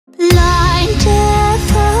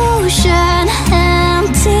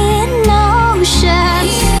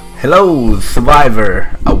Hello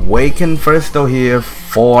Survivor, Awaken Firsto here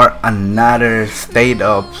for another State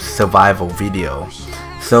of Survival video.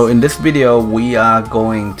 So in this video we are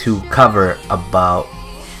going to cover about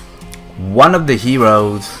one of the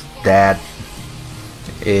heroes that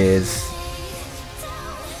is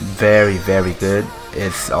very good.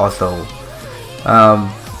 It's also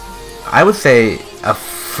I would say a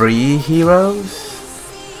free heroes,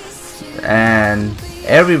 and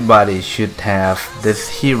everybody should have this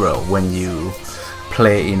hero when you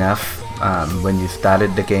play enough. When you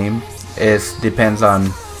started the game, it depends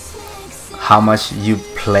on how much you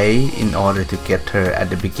play in order to get her at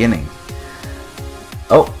the beginning.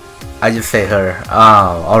 Oh, I just say her.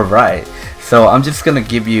 Oh, alright. So I'm just gonna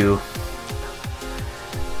give you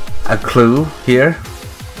a clue here.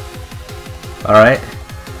 Alright,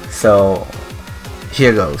 so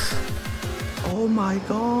here goes. Oh my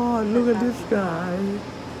god, look at this guy.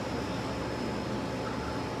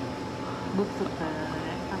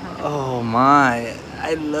 Oh my,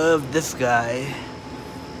 I love this guy.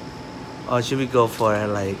 Or should we go for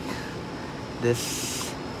like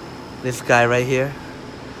this guy right here?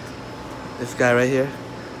 This guy right here?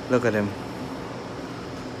 Look at him.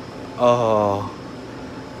 Oh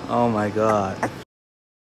my god.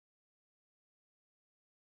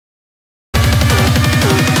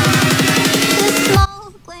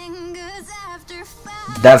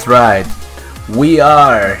 That's right, we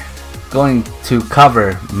are going to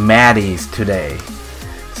cover Maddie's today.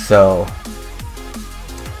 So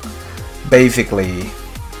basically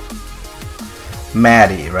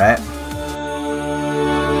Maddie, right?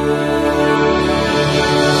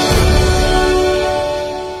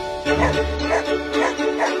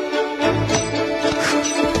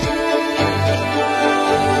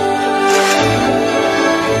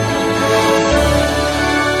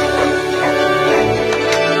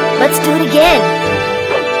 Let's do it again.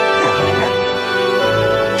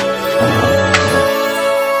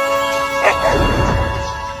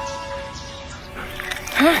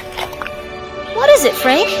 Huh? What is it,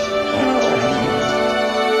 Frank?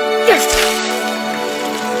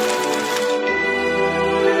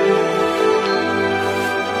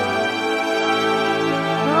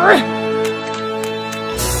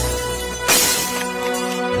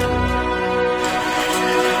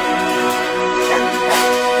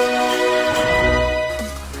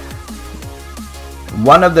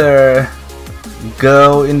 One of the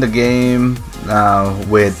girl in the game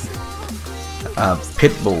with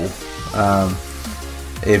Pitbull.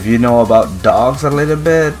 If you know about dogs a little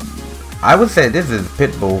bit, I would say this is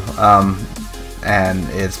Pitbull, and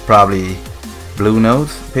it's probably blue nose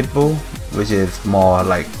Pitbull, which is more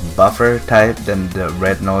like buffer type than the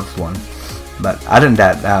red nose one. But other than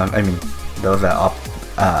that, I mean, those are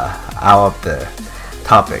out of the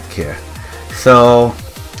topic here. So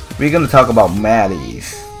we're gonna talk about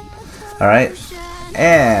Maddie's. Alright,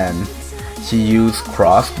 and she used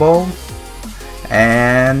crossbow,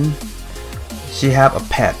 and she have a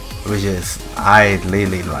pet, which is I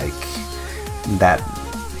really like that.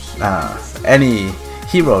 Any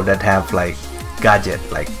hero that have like gadget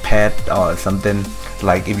like pet or something,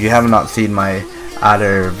 like if you have not seen my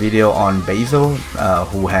other video on Basil,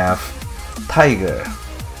 who have tiger,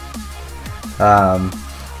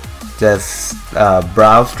 just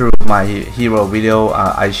browse through my hero video.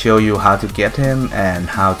 I show you how to get him and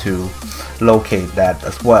how to locate that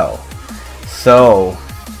as well. So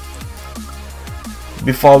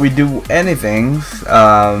before we do anything,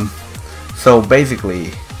 so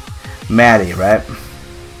basically Maddie, right?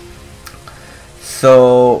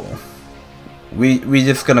 So we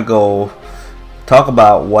just gonna go talk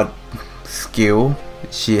about what skill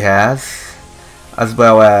she has, as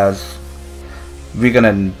well as we're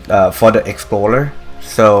gonna for the explorer.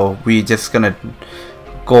 So we just gonna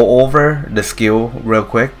go over the skill real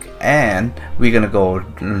quick, and we're gonna go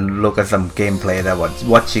look at some gameplay that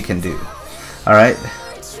what she can do. All right,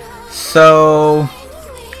 so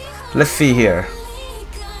let's see here.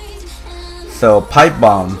 So pipe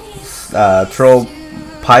bomb, throw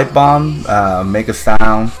pipe bomb, make a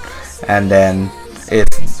sound, and then it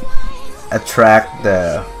attract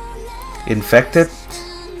the infected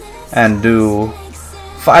and do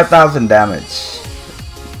 5,000 damage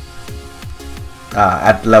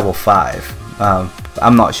at level 5.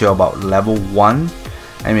 I'm not sure about level 1.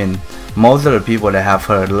 I mean, most of the people that have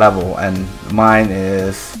her level, and mine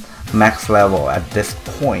is max level at this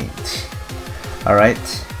point. Alright,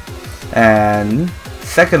 and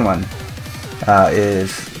second one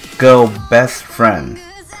is girl best friend.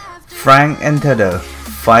 Frank entered the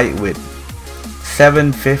fight with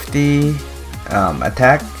 750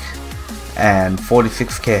 attack and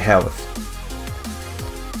 46k health,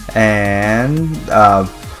 And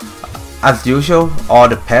as usual, all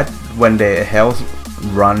the pets, when their health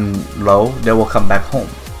run low, they will come back home.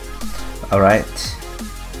 Alright,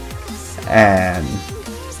 and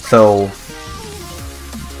so,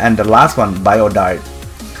 and the last one, Bio Dart,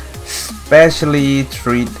 specially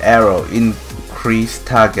treat arrow, increase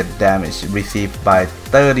target damage received by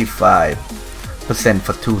 35%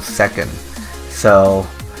 for 2 seconds. So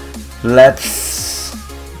let's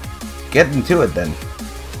get into it then.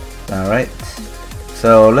 Alright,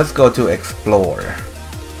 so let's go to explore.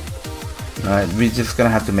 Alright, we're just gonna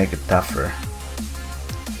have to make it tougher.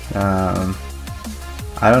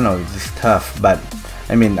 I don't know if it's tough, but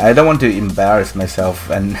I mean, I don't want to embarrass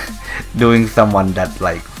myself and doing someone that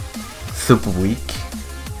like super weak.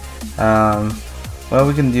 Well,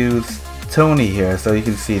 we can use Tony here so you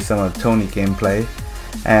can see some of Tony gameplay,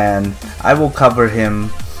 and I will cover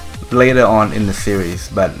him later on in the series,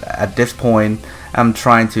 but at this point I'm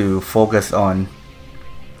trying to focus on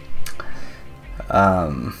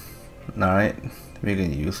alright, we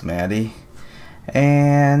can use Maddie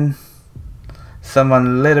and someone a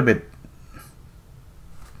little bit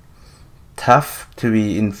tough to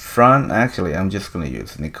be in front. Actually, I'm just gonna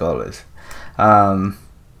use Nicholas. Alright,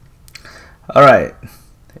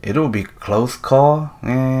 it will be close call.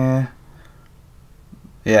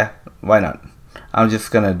 Yeah, why not? I'm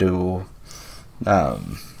just gonna do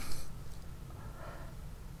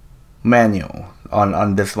manual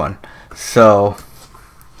on this one. So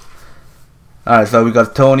alright, so we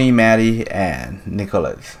got Tony, Maddie, and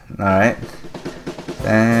Nicholas. Alright,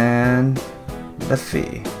 and let's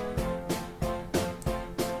see.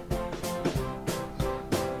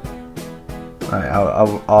 Alright,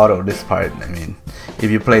 I'll auto this part. I mean,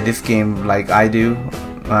 if you play this game like I do,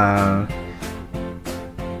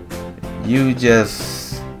 you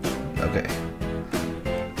just okay.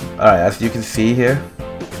 Alright, as you can see here,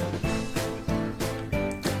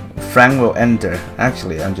 Frank will enter.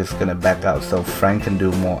 Actually, I'm just gonna back out so Frank can do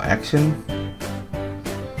more action.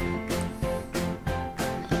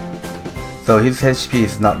 So his HP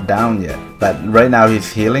is not down yet, but right now he's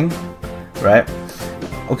healing, right?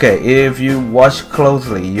 Okay, if you watch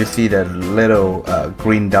closely, you see the little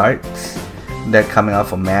green darts that coming out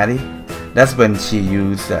from Maddie. That's when she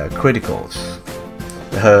used criticals,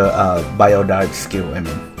 her bio dart skill. I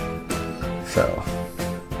mean, so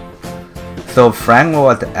Frank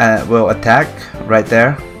will attack right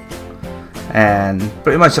there, and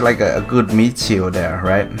pretty much like a good meat shield there,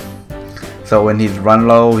 right? So when he's run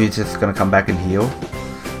low, he's just gonna come back and heal.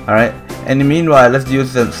 All right, and meanwhile, let's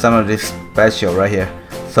use some of this special right here.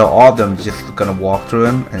 So all of them just gonna walk through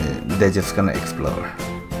him, and they're just gonna explode,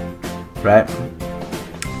 right?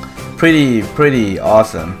 Pretty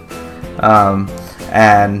awesome.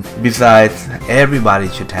 And besides, everybody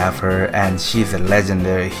should have her, and she's a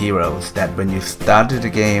legendary hero that when you started the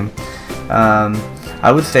game, I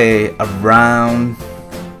would say around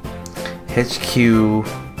HQ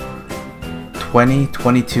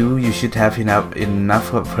 20-22, you should have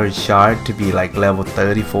enough of her shard to be like level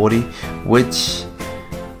 30-40, which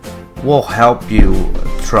will help you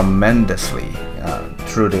tremendously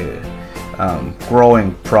through the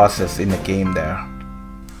growing process in the game there.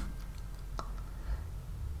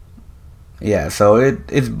 Yeah, so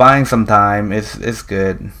it's buying some time. It's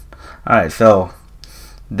good. Alright, so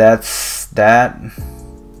that's that.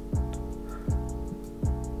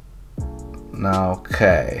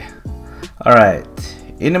 Okay. Alright,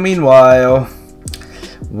 in the meanwhile,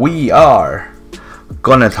 we are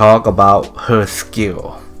gonna talk about her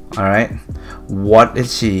skill. Alright, what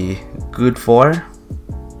is she good for?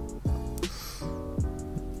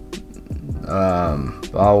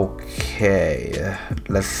 Okay,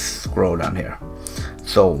 let's scroll down here.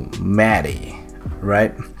 So Maddie,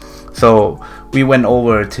 right? So we went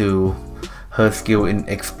over to her skill in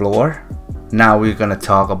explore. Now we're gonna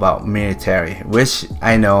talk about military, which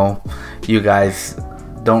I know you guys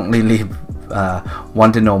don't really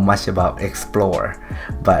want to know much about explore,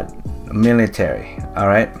 but military.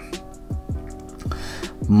 Alright,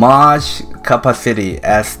 March capacity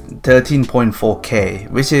as 13.4k,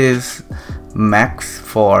 which is max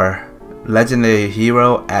for legendary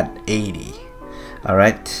hero at 80.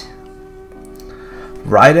 Alright,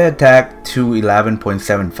 rider attack to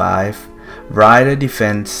 11.75, rider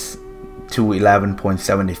defense to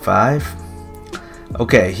 11.75.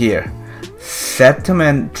 okay, here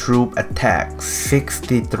settlement troop attack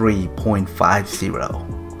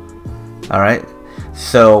 63.50. alright,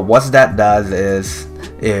 so what that does is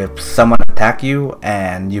if someone attack you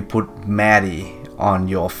and you put Maddie on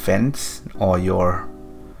your fence or your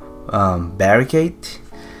barricade,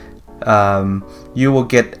 you will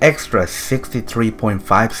get extra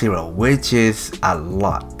 63.50, which is a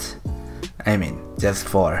lot. I mean, just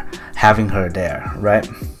for having her there, right?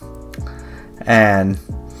 And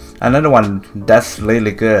another one that's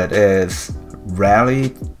really good is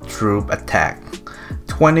Rally Troop Attack,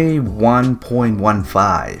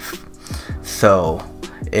 21.15. So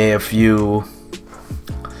if you,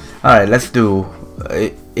 alright, let's do,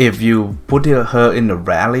 if you put her in the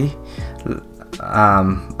rally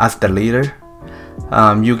as the leader,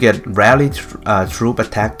 you get Rally Troop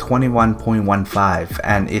Attack 21.15,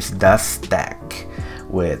 and it does stack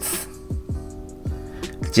with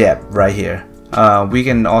Jeb right here. We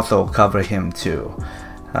can also cover him too.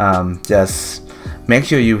 Just make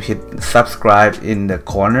sure you hit subscribe in the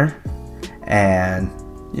corner, and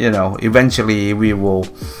you know, eventually we will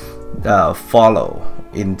follow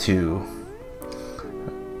into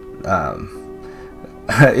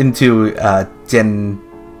Gen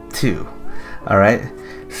 2. Alright,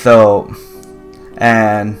 so,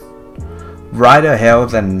 and Rider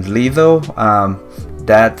Health and Lethal,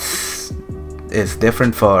 that's is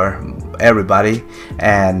different for everybody,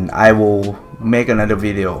 and I will make another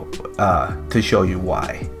video to show you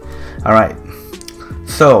why. Alright,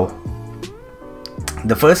 so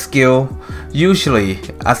the first skill, usually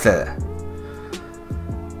as a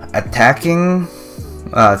attacking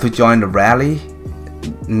to join the rally,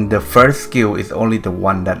 the first skill is only the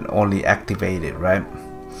one that only activated, right?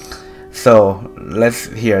 So let's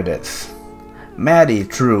hear this. Maddie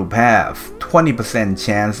troop have 20%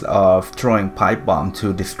 chance of throwing pipe bomb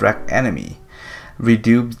to distract enemy.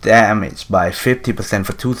 Reduce damage by 50%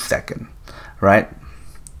 for 2 seconds, right?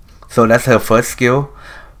 So that's her first skill.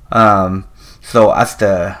 So as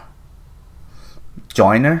the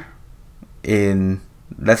joiner in,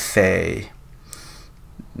 let's say,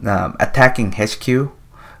 attacking HQ,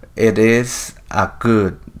 it is a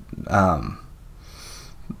good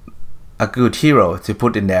hero to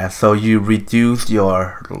put in there, so you reduce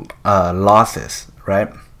your losses, right?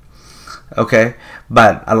 Okay,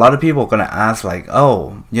 but a lot of people are gonna ask like,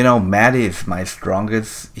 oh, you know, Maddie is my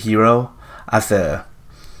strongest hero as a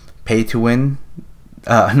pay to win,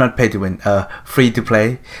 not pay to win, free to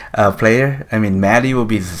play player. I mean, Maddie will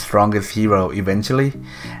be the strongest hero eventually,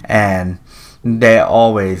 and they're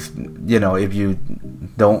always, you know, if you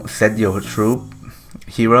don't set your troop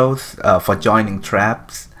heroes for joining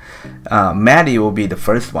traps, Maddie will be the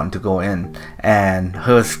first one to go in, and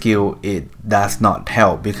her skill, it does not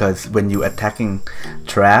help, because when you attacking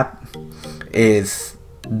trap,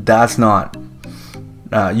 does not,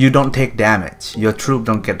 you don't take damage, your troop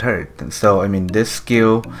don't get hurt. So I mean, this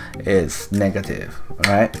skill is negative,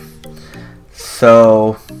 right?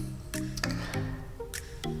 So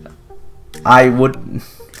I would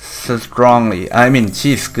strongly, I mean,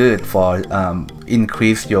 she's good for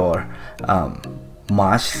increase your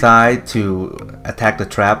march side to attack the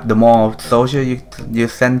trap. The more soldier you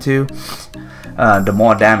send to, the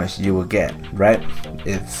more damage you will get, right?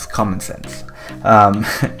 It's common sense.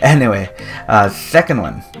 Anyway, second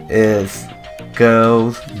one is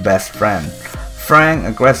girl's best friend. Frank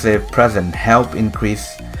aggressive present help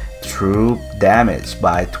increase troop damage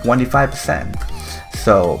by 25%.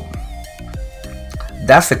 So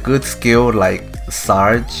that's a good skill like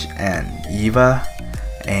Sarge and Eva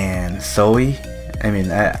and Zoe. I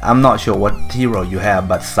mean, I'm not sure what hero you have,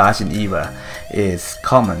 but Sarge and Eva is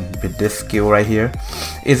common with this skill right here.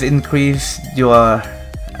 Is increase your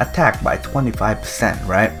attack by 25%,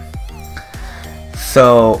 right?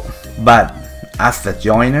 So, but as the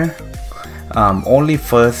joiner, only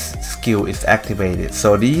first skill is activated.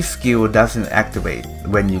 So this skill doesn't activate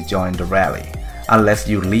when you join the rally unless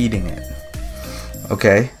you're leading it.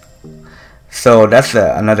 Okay, so that's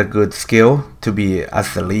another good skill to be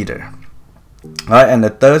as the leader. Alright, and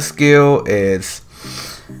the third skill is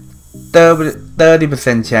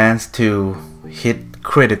 30% chance to hit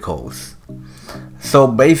criticals. So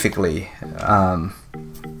basically,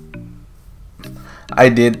 I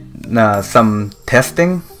did some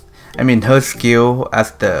testing. I mean, her skill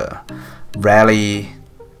as the rally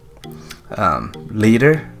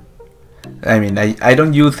leader, I mean, I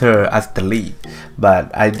don't use her as the lead,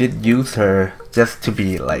 but I did use her just to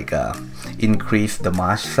be like increase the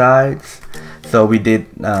march size. So we did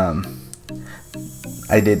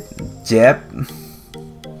I did Jeb,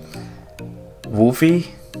 Woofy,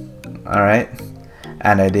 alright,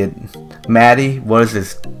 and I did Maddie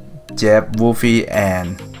versus Jeb, Woofy,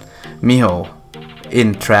 and Miho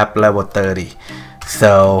in trap level 30.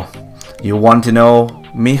 So you want to know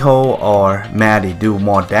Miho or Maddie do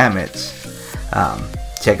more damage?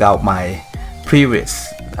 Check out my previous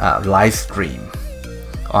live stream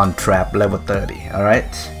on trap level 30.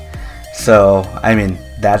 Alright, So I mean,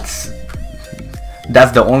 that's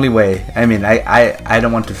the only way. I mean, I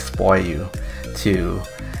don't want to spoil you to,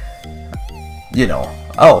 you know,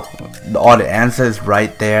 oh, all the answers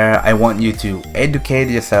right there. I want you to educate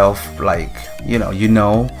yourself, like, you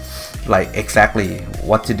know like exactly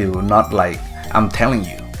what to do, not like I'm telling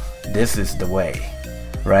you this is the way,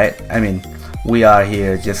 right? I mean, we are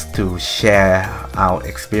here just to share our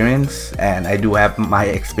experience, and I do have my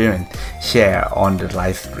experience share on the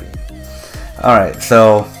live stream. Alright,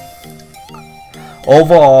 so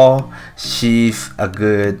overall, she's a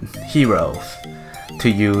good hero to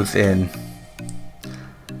use in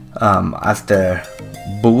as the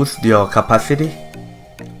boost your capacity,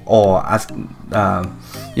 or as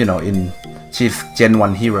you know, in she's Gen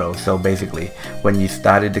 1 hero. So basically, when you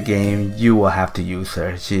started the game, you will have to use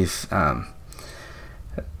her. She's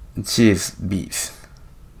beast.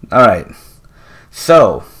 Alright,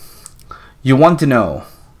 so you want to know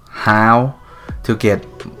how to get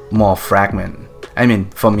more fragment. I mean,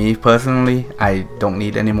 for me personally, I don't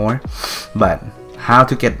need any more, but how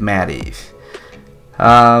to get Maddies.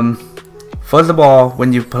 First of all,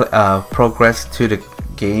 when you progress to the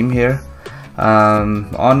game here,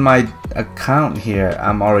 on my account here,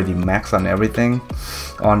 I'm already maxed on everything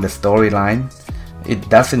on the storyline. It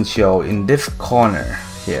doesn't show in this corner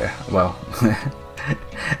here. Well,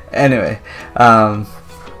 anyway,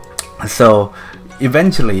 so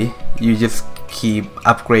eventually you just keep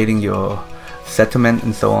upgrading your settlement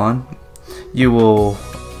and so on, you will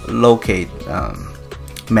locate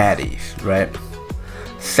Maddies, right?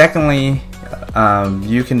 Secondly,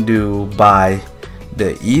 you can do by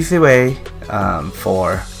the easy way,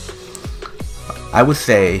 for, I would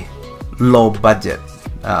say, low budget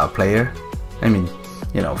player. I mean,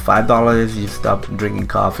 you know, $5, you stop drinking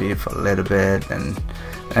coffee for a little bit. And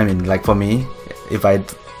I mean, like for me, if I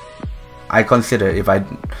consider if I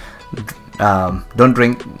don't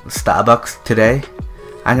drink Starbucks today,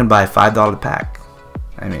 I can buy a $5 pack.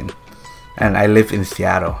 I mean, and I live in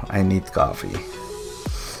Seattle, I need coffee.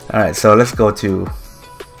 Alright, so let's go to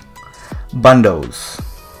bundles.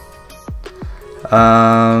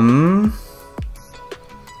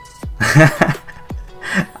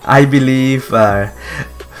 I believe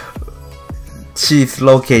she's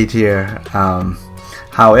located here.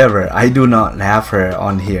 However, I do not have her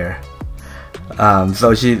on here.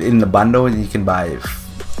 So she's in the bundle. You can buy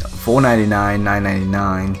 $4.99,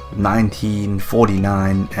 $9.99,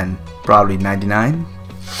 $19.49, and probably $99.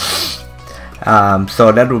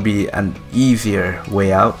 So that would be an easier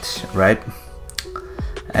way out, right?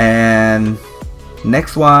 And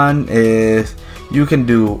next one is you can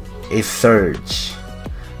do a search.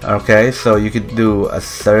 Okay, so you could do a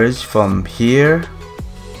search from here.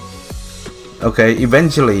 Okay,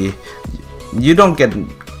 eventually you don't get,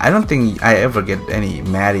 I don't think I ever get any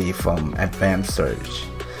Maddie from advanced search.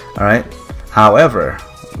 Alright, however,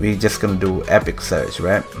 we're just gonna do epic search,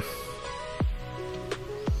 right?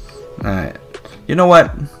 Alright, you know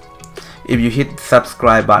what, if you hit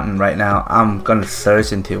subscribe button right now, I'm gonna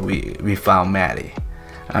search until we found Maddie.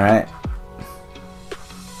 Alright,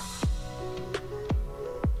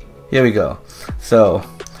 here we go. So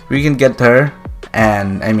we can get her,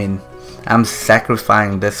 and I mean, I'm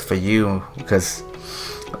sacrificing this for you, because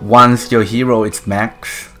once your hero is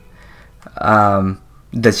max,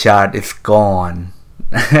 the chart is gone.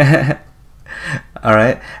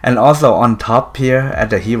 Alright, and also on top here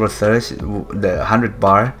at the hero search, the 100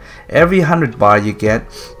 bar, every 100 bar you get,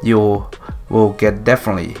 you will get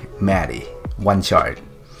definitely Maddie, one chart,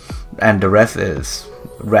 and the rest is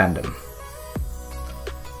random.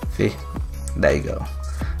 See, there you go.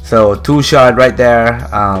 So 2 shard right there.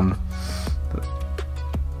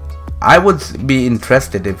 I would be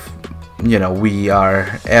interested if, you know, we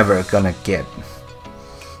are ever gonna get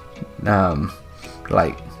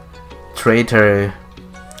like traitor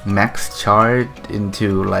max chart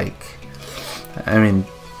into, like, I mean,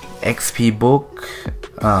 XP book,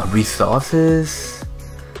 resources.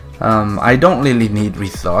 I don't really need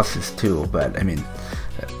resources too, but I mean,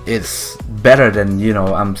 it's better than, you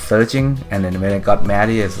know, I'm searching and then when I got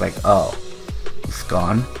Maddie, it's like, oh, it's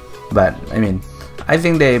gone. But I mean, I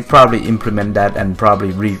think they probably implement that, and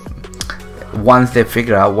probably once they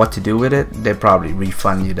figure out what to do with it, they probably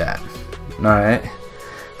refund you that. Alright,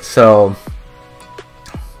 so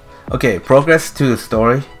okay, progress to the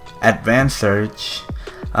story, advanced search,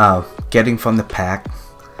 getting from the pack,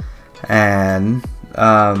 and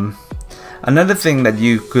another thing that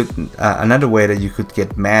you could, another way that you could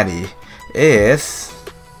get Maddie is,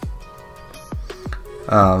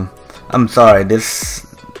 I'm sorry, this,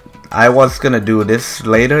 I was gonna do this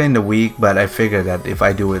later in the week, but I figured that if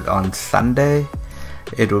I do it on Sunday,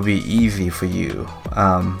 it will be easy for you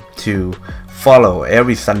to follow.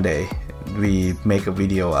 Every Sunday we make a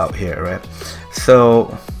video out here, right?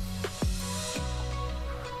 So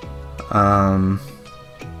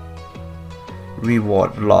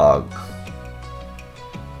reward log.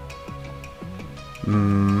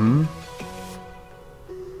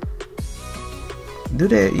 Do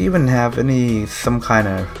they even have some kind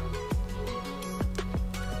of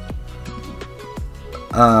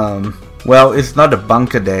well, it's not a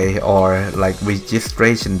bunker day or like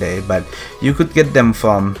registration day, but you could get them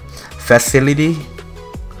from facility.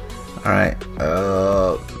 Alright,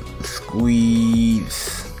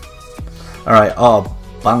 squeeze. Alright, oh,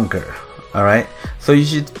 bunker. Alright, so you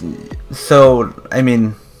should, so I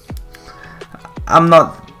mean, I'm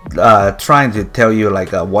not trying to tell you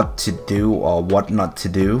like what to do or what not to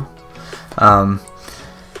do.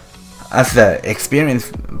 As an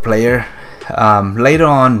experienced player, later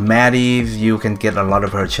on, Maddie's, you can get a lot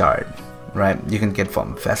of her chart, right? You can get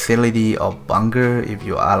from facility or bunker if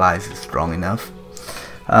your allies is strong enough.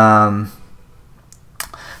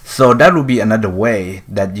 So that would be another way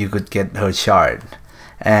that you could get her chart.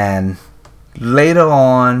 And later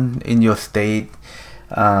on in your state,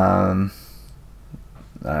 alright,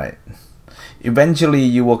 eventually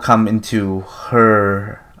you will come into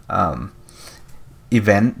her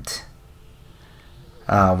event,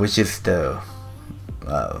 which is the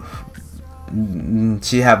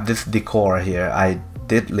she have this decor here. I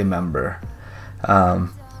did remember.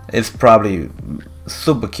 It's probably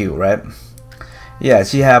super cute, right? Yeah,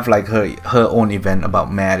 she have like her own event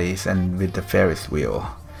about Maddie's and with the Ferris wheel.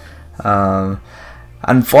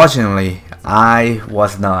 Unfortunately, I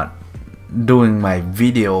was not doing my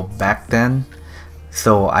video back then,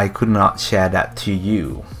 so I could not share that to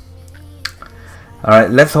you.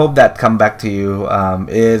 Alright, let's hope that come back to you.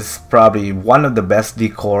 Is probably one of the best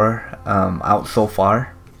decor out so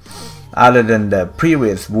far. Other than the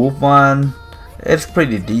previous Wolf one, it's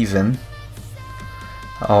pretty decent.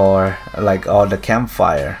 Or like all the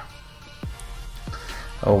campfire.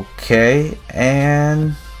 Okay,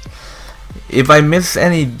 and if I miss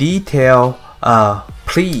any detail,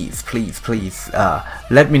 please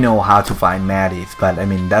let me know how to find Maddie's. But I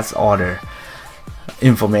mean, that's all the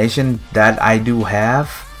information that I do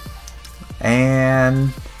have.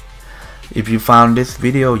 And if you found this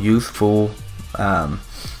video useful,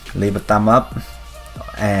 leave a thumb up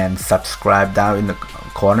and subscribe down in the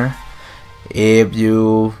corner. If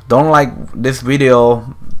you don't like this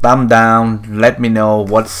video, thumb down, let me know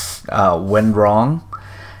what's went wrong.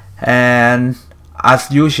 And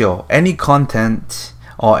as usual, any content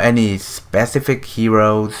or any specific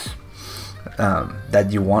heroes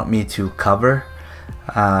that you want me to cover,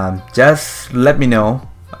 just let me know.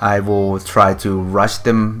 I will try to rush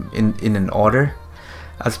them in an order,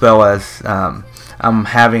 as well as I'm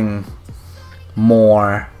having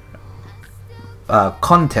more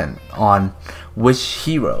content on which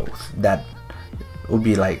heroes that would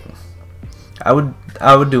be like, I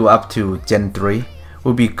would do up to Gen 3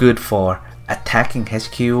 would be good for attacking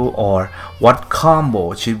HQ, or what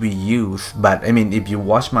combo should we use. But I mean, if you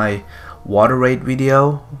watch my water raid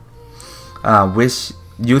video, which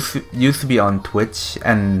used to be on Twitch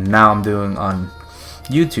and now I'm doing on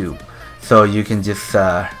YouTube, so you can just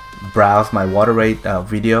browse my water raid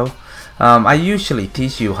video. I usually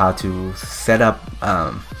teach you how to set up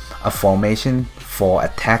a formation for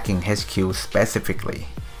attacking HQ specifically.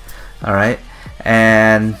 Alright,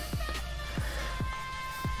 and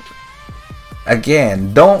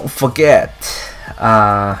again, don't forget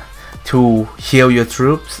to heal your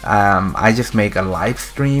troops. I just make a live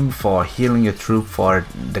stream for healing your troop for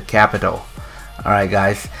the capital. Alright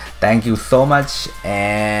guys, thank you so much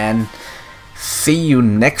and see you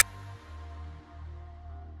next.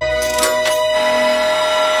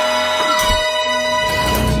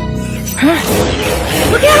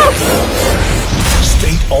 Look out!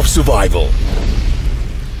 State of survival.